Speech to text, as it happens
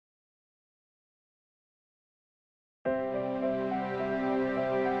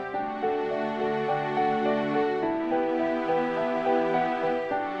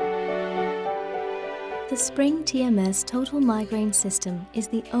The Spring TMS Total Migraine System is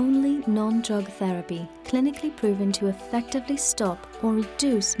the only non-drug therapy clinically proven to effectively stop or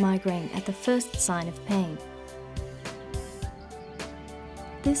reduce migraine at the first sign of pain.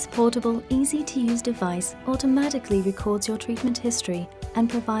 This portable, easy-to-use device automatically records your treatment history and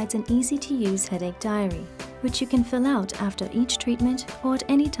provides an easy-to-use headache diary, which you can fill out after each treatment or at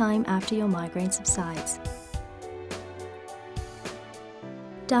any time after your migraine subsides.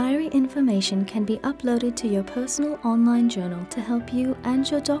 Diary information can be uploaded to your personal online journal to help you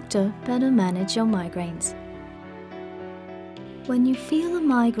and your doctor better manage your migraines. When you feel a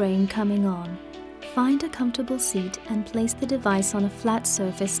migraine coming on, find a comfortable seat and place the device on a flat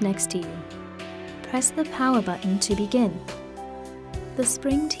surface next to you. Press the power button to begin. The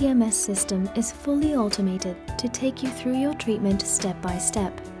Spring TMS system is fully automated to take you through your treatment step by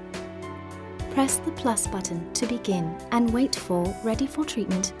step. Press the plus button to begin and wait for Ready for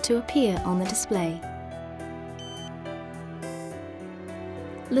Treatment to appear on the display.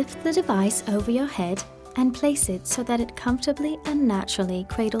 Lift the device over your head and place it so that it comfortably and naturally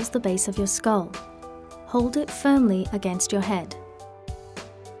cradles the base of your skull. Hold it firmly against your head.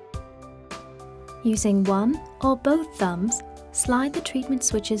 Using one or both thumbs, slide the treatment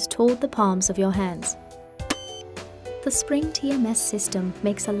switches toward the palms of your hands. The Spring TMS system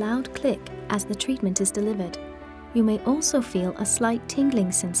makes a loud click as the treatment is delivered. You may also feel a slight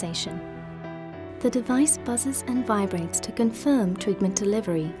tingling sensation. The device buzzes and vibrates to confirm treatment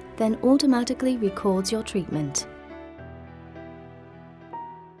delivery, then automatically records your treatment.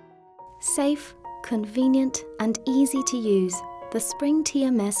 Safe, convenient, and easy to use, the Spring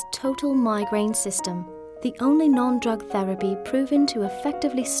TMS Total Migraine System, the only non-drug therapy proven to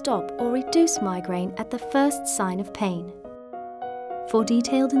effectively stop or reduce migraine at the first sign of pain. For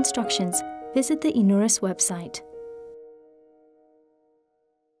detailed instructions, visit the Inurus website.